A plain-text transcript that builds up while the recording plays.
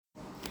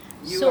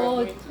You are So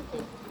going to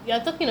you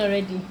are talking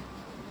already.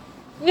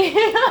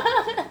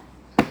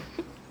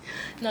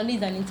 Now this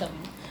is an interview.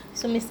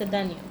 So Mr.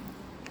 Daniel,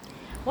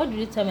 what did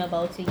you tell me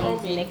about your Call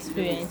years in me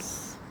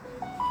experience?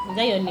 Is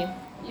that your name?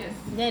 Yes.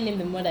 Is that your name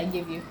the mother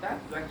gave you?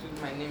 That's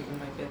actually my name in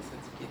my birth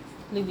certificate.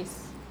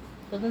 Lewis.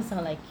 Doesn't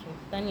sound like you.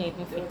 Daniel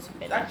even fits you It's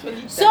better.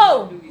 actually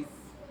So- Daniel Lewis.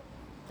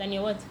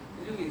 Daniel what?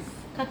 Lewis.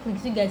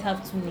 Catholics, you guys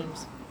have two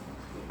names.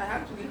 I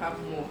actually have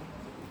more.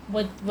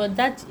 But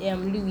that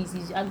Lewis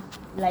is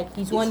like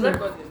his It's one name.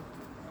 recording.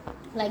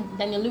 Like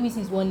Daniel Lewis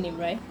is one name,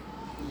 right?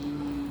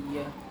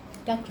 Yeah.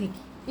 Catholic.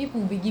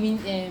 People will be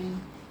giving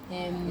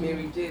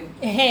Mary Jane.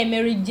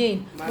 Mary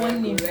Jane Maria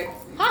one name.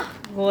 Gorexi. Ha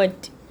God.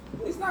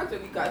 It's not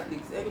actually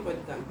Catholics. Anybody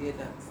can bear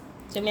that.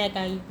 So me I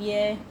can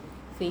bear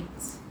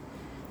Faith.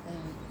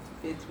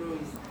 Faith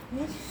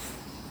Rose.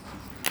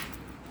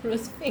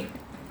 Rose Faith.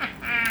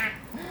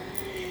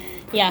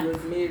 Yeah.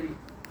 Rosemary.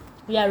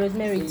 Yeah,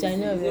 Rosemary. So I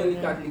know. it's the only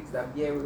Catholics that bear